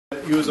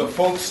he was a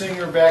folk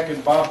singer back in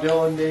Bob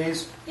Dylan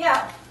days.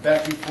 Yeah.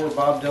 Back before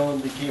Bob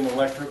Dylan became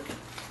electric.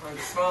 Like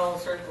Small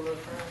Circle of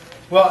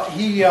Friends. Well,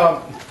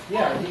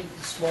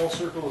 Small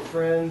Circle of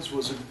Friends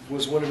was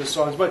one of his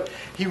songs, but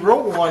he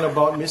wrote one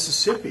about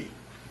Mississippi.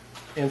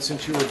 And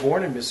since you were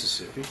born in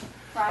Mississippi,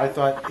 Right. I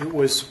thought it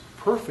was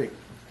perfect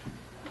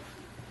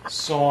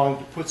song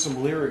to put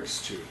some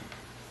lyrics to.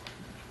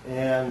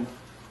 And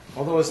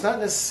although it's not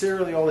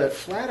necessarily all that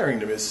flattering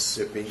to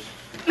Mississippi,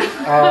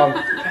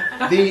 the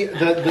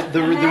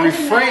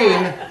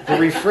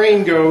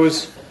refrain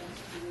goes,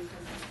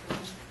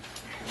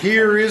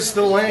 "Here is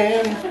the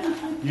land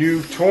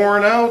you've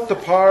torn out the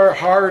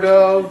heart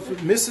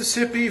of.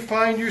 Mississippi,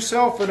 find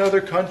yourself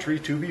another country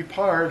to be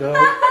part of."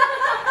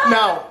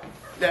 Now,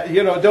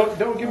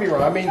 don't get me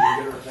wrong. I mean,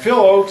 Phil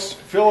Oakes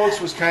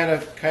was kind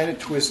of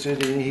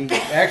twisted, and he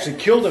actually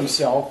killed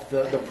himself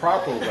the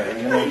proper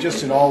way,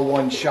 just in all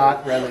one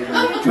shot rather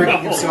than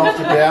drinking himself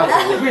to death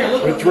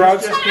with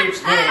drugs. Just keeps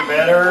getting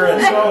better and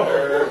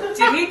better.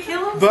 Did he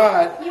kill him?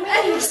 But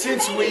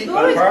since we,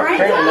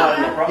 Apparently not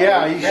in the pro-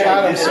 yeah, he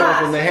shot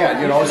himself in the head,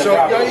 so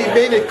he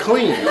made it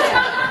clean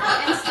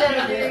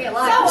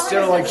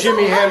instead of like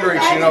Jimi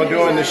Hendrix,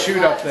 doing the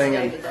shoot up thing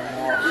and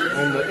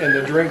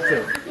the drink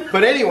thing.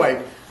 But anyway.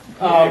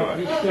 Wait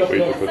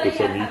to put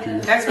this on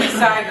YouTube. That's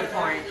beside the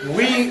point.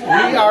 We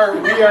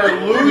are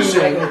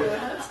losing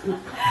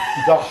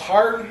the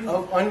heart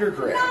of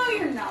undergrad. No,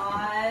 you're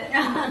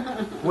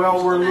not.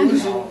 Well, we're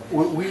losing.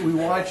 We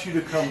want you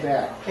to come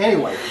back.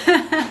 Anyway,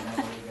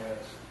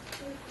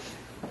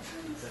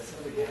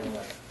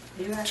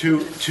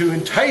 to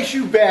entice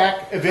you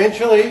back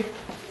eventually.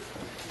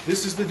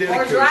 This is the Or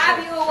dedication.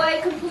 drive you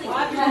away completely.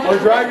 Or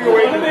drive you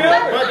away completely.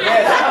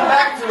 Come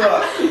back to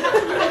us.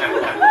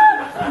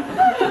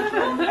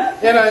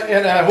 And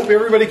I hope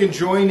everybody can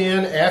join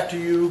in after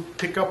you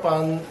pick up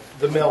on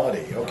the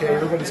melody. Okay,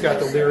 everybody's got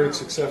the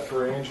lyrics except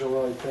for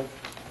Angela, I think.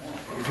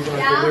 If you don't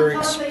have the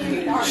lyrics,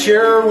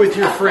 share with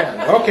your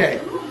friend. Okay.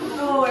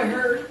 Oh, it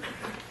hurt.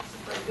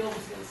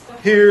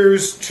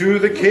 Here's to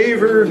the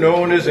caver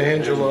known as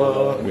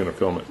Angela. I'm gonna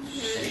film it.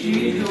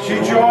 She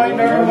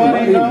joined our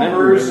money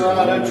numbers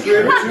on a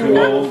trip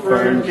to Old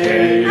Fern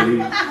Cave.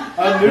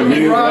 A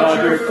new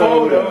Roger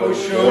photo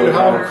showed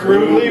how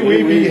crudely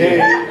we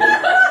behaved.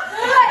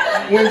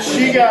 When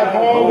she got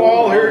home,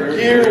 all her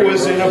gear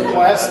was in a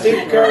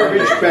plastic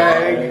garbage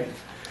bag.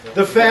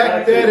 The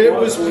fact that it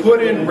was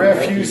put in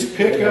refuse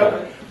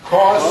pickup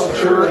caused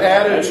her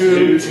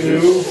attitude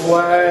to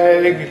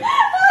flag.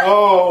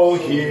 Oh,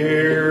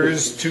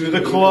 here's to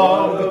the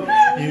club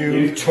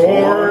you've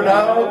torn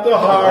out the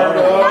heart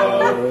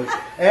of.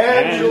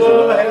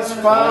 Angela has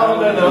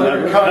found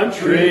another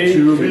country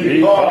to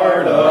be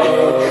part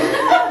of.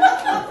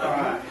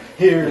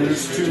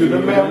 Here's to the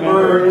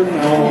member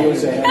known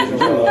as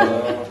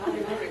Angela.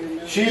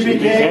 She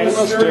became a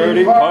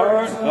sturdy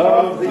part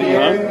of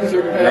the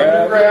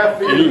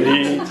undergrad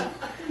elite.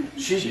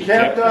 She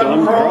kept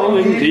on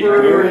crawling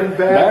deeper and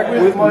back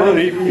with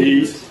muddy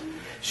feet.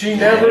 She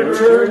never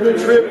turned the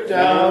trip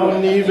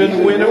down,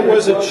 even when it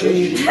was a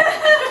cheat.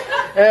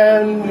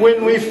 And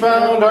when we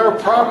found our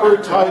proper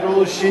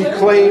title, she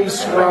claimed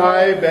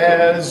scribe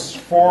as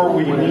for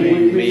we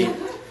need meat.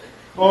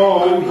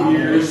 Oh,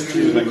 here's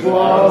to the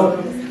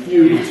club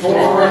you've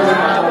torn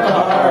out the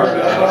heart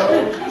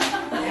of.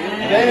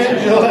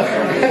 Angela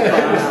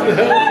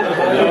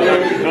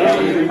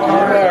is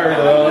part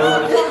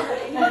of.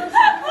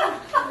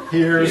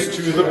 Here's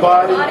to the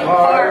body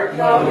part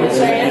known as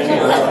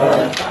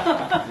Angela.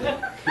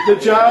 The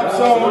job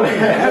zone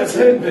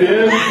hasn't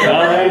been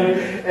kind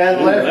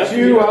and left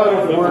you out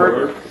of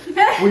work.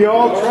 We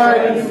all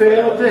tried and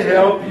failed to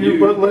help you,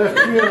 but left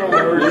you in a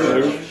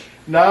lurch.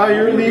 Now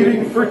you're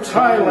leaving for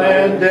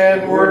Thailand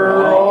and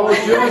we're all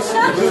just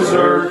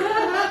berserk.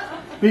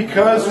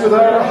 Because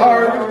without a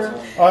heart,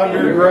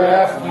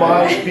 undergraph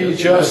might be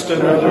just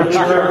another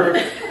jerk.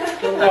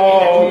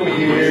 Oh,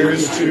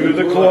 here's to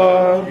the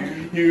club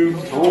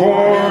you've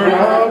torn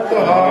out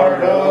the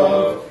heart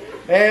of.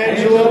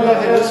 Angela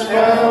has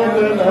found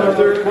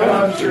another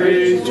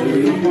country to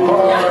be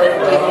part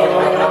of.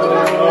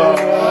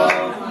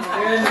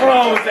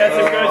 Oh, that's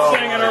a good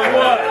singing or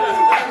what?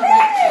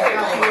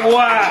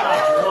 Wow.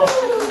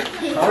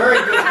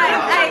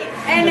 Hey,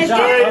 and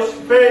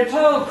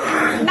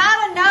not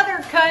another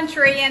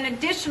country, an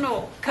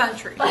additional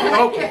country.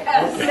 Okay.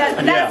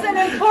 That's an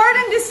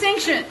important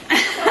distinction.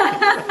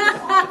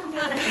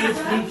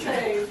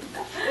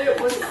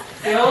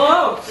 Phil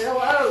Oakes.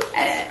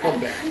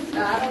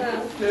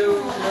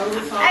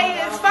 Hey,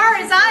 as far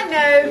as I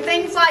know,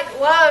 things like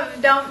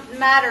love don't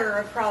matter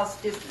across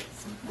distance.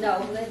 No,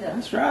 they don't.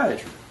 That's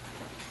right.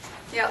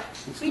 Yep.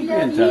 We Be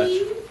love in touch.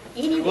 you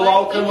anyway, We'll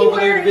all come over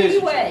there to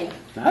visit you. anyway.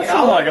 That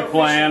sounds like a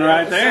plan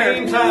right there.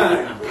 Same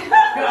time.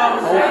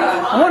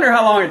 I wonder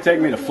how long it'd take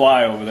me to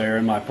fly over there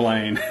in my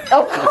plane.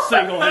 Oh, A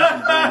single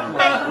engine plane.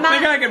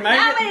 Think I can make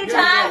How it? many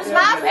times?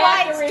 My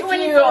flight's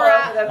 24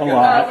 hours. A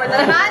lot.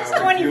 Mine's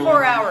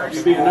 24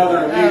 hours. You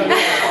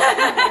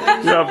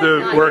have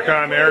to work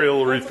on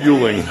aerial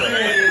refueling.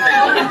 Hey,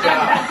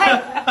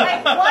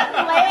 one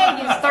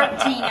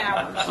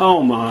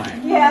Oh my.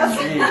 Yes.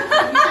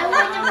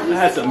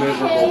 That's a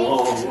miserable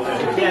long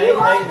way. Can you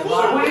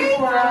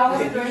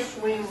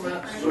swing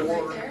that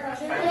sword?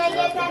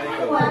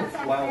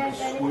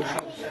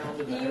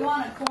 Do you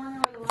want a corner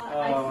with a lot of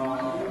ice on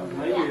it?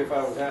 Maybe if I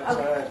was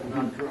outside and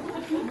not drunk.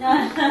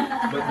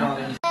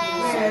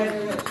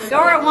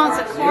 Dora wants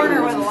a corner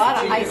with a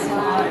lot of ice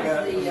on it.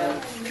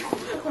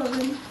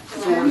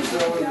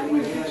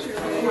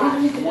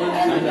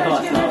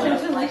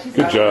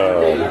 Good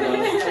job.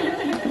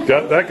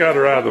 That got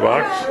her out of the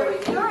box.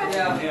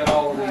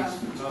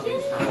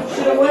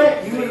 Should have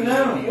went. You would have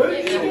known. There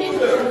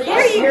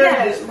you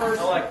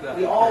go.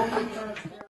 We all